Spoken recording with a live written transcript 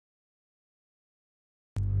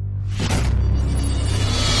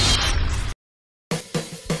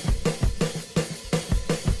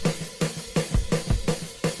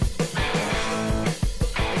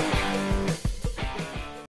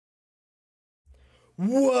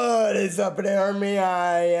What is up, Army?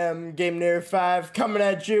 I am GameNerd5 coming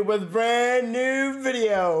at you with a brand new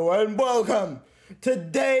video, and welcome to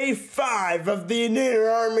day 5 of the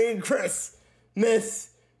Inator Army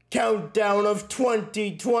Christmas countdown of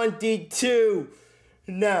 2022.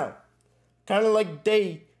 Now, kind of like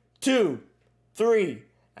day 2, 3,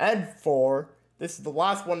 and 4. This is the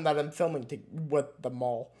last one that I'm filming with them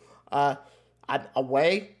all. I'm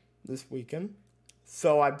away this weekend.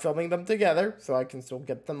 So I'm filming them together, so I can still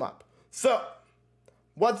get them up. So,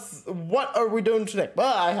 what are we doing today?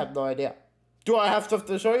 Well, I have no idea. Do I have stuff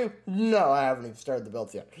to show you? No, I haven't even started the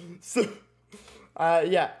builds yet. So,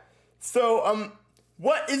 yeah. So,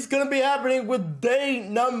 what is going to be happening with day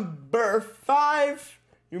number 5?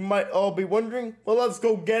 You might all be wondering. Well, let's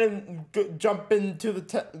go jump into the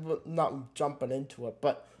tent. Well, not jumping into it,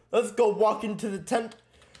 but let's go walk into the tent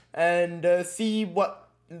and see what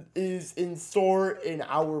is in store in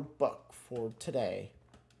our book for today.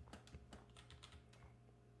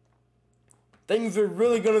 Things are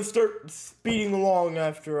really gonna start speeding along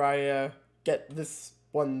after I get this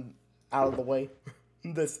one out of the way.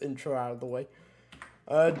 This intro out of the way.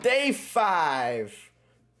 Day 5.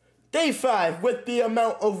 Day 5, with the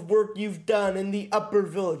amount of work you've done in the upper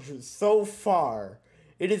villages so far,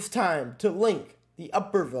 it is time to link the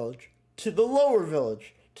upper village to the lower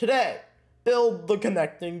village. Today, build the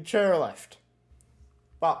connecting chairlift.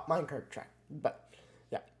 Well, minecart track, but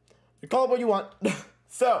yeah. You call it what you want.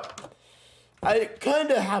 So, I kind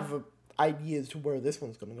of have an idea as to where this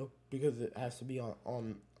one's going to go, because it has to be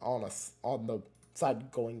on the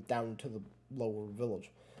side going down to the lower village.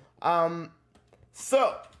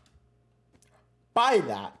 So, by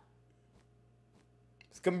that,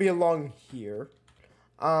 it's going to be along here.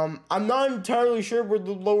 I'm not entirely sure where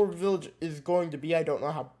the lower village is going to be. I don't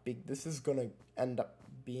know how big this is going to end up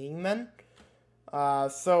being then.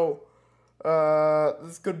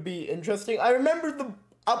 This could be interesting. I remember the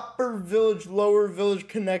upper village, lower village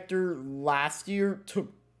connector last year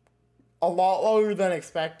took a lot longer than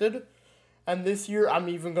expected. And this year, I'm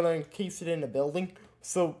even going to encase it in a building.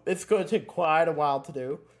 So, it's going to take quite a while to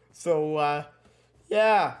do. So,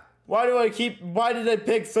 yeah. Why did I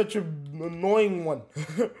pick such an annoying one?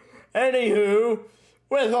 Anywho,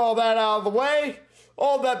 with all that out of the way,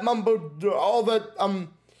 all that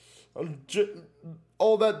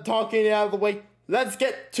talking out of the way, let's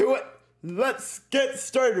get to it. Let's get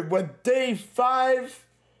started with day 5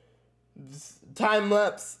 time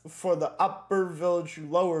lapse for the upper village,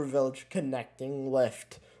 lower village connecting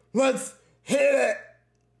lift. Let's hit it.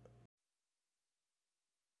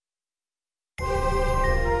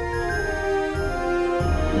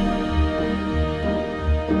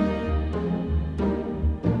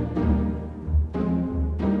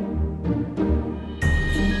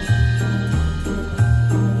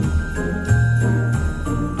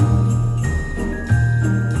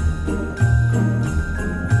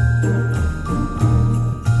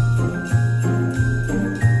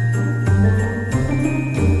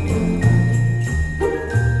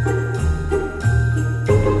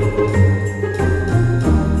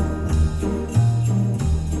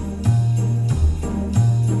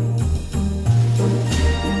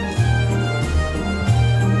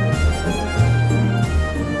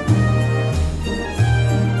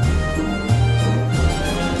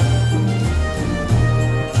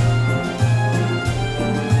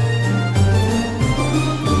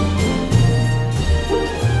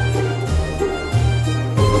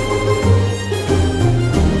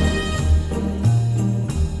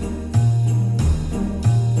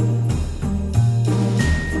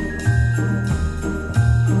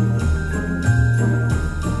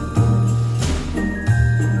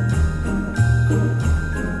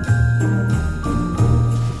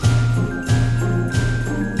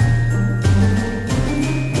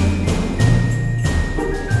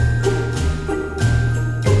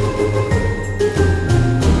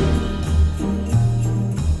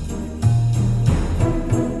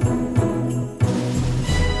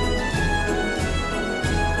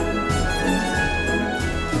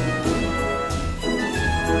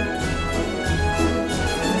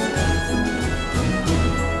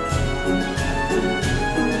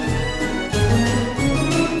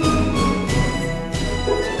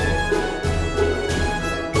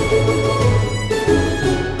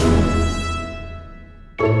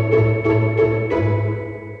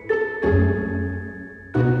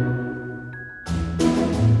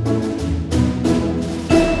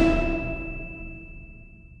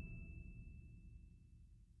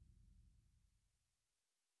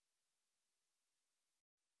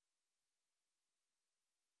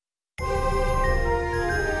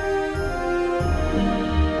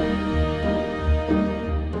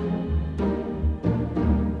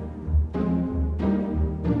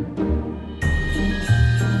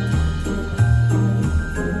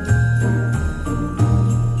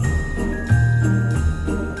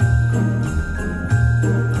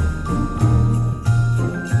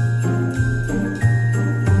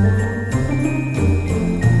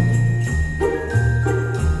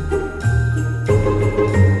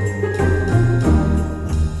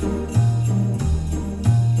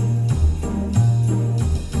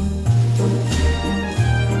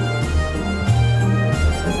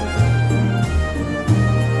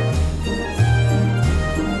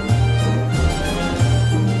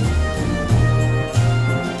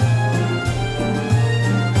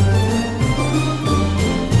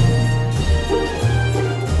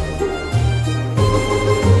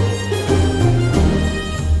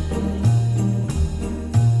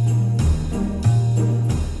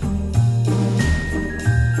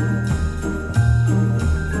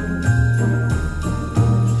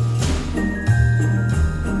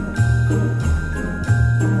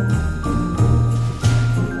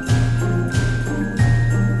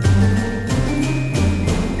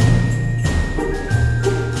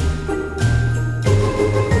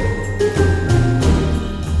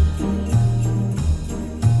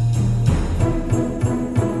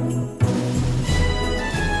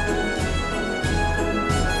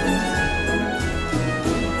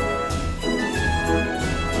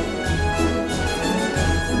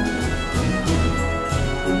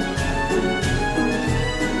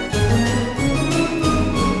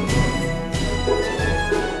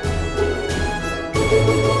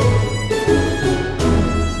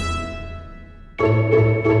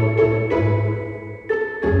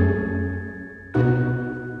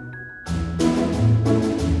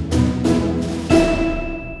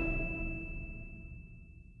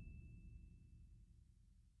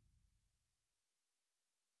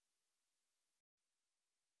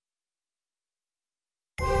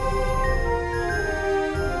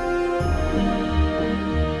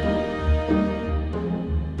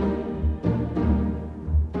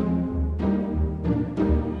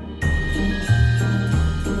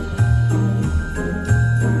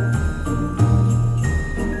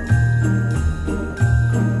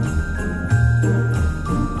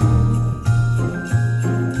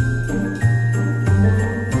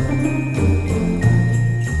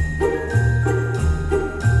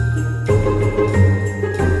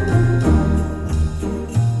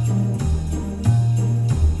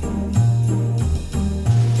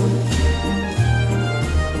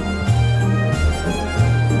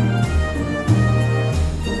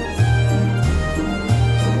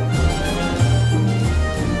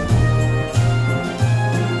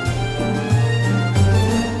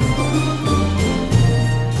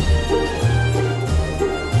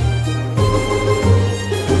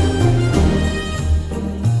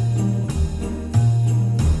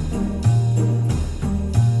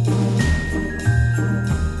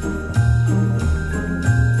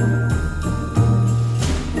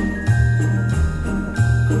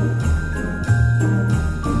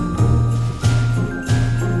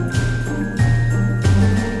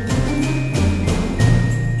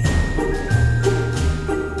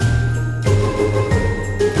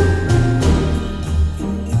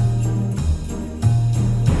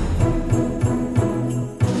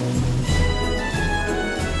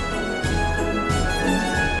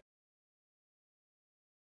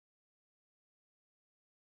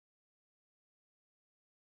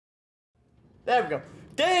 There we go.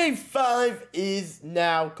 Day 5 is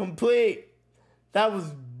now complete. That was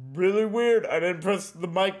really weird. I didn't press the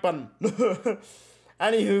mic button.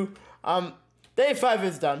 Anywho, day 5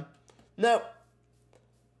 is done. Now,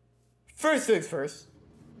 first things first,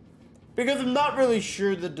 because I'm not really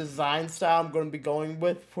sure the design style I'm going to be going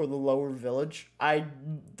with for the lower village, I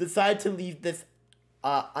decided to leave this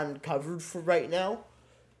uncovered for right now,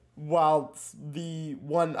 while the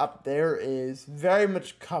one up there is very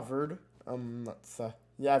much covered.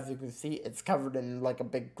 Yeah, as you can see, it's covered in like a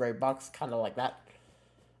big gray box, kind of like that.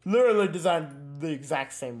 Literally designed the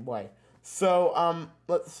exact same way. So,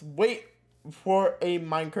 let's wait for a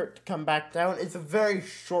minecart to come back down. It's a very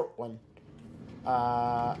short one.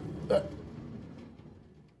 Okay,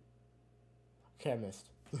 I missed.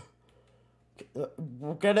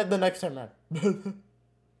 We'll get it the next time, man.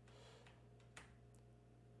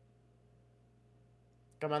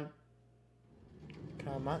 Come on.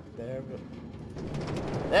 Come on, there we go.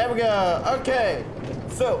 There we go, okay.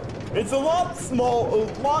 So, it's a lot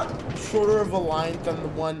shorter of a line than the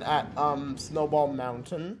one at, Snowball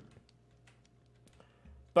Mountain.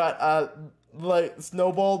 But, like,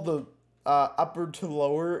 Snowball, the, upper to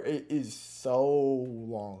lower, it is so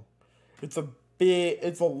long. It's a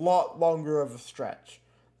lot longer of a stretch.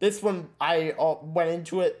 This one, I went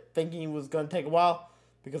into it thinking it was gonna take a while,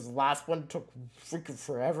 because the last one took freaking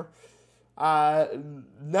forever.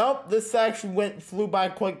 Nope, this actually flew by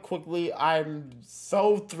quite quickly. I'm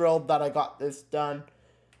so thrilled that I got this done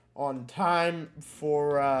on time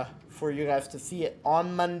for you guys to see it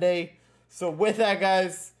on Monday. So with that,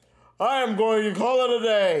 guys, I am going to call it a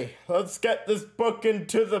day. Let's get this book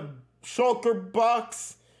into the shulker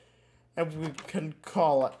box, and we can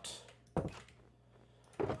call it.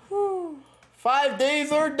 Whew. 5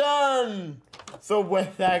 days are done. So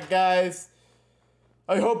with that, guys,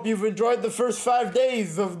 I hope you've enjoyed the first 5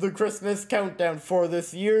 days of the Christmas countdown for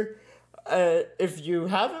this year. If you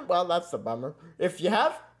haven't, well, that's a bummer. If you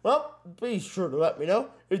have, well, be sure to let me know.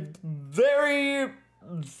 It's very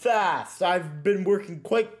fast. I've been working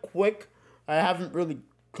quite quick. I haven't really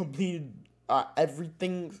completed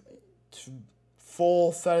everything to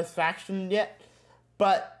full satisfaction yet,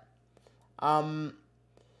 but I'm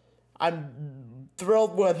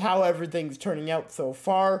thrilled with how everything's turning out so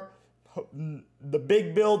far. The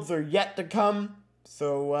big builds are yet to come.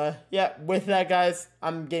 So, yeah, with that, guys,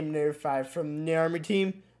 I'm GameNator5 from the Army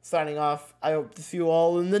team, signing off. I hope to see you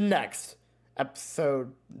all in the next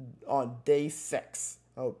episode on day 6.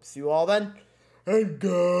 I hope to see you all then. And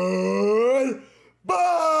goodbye!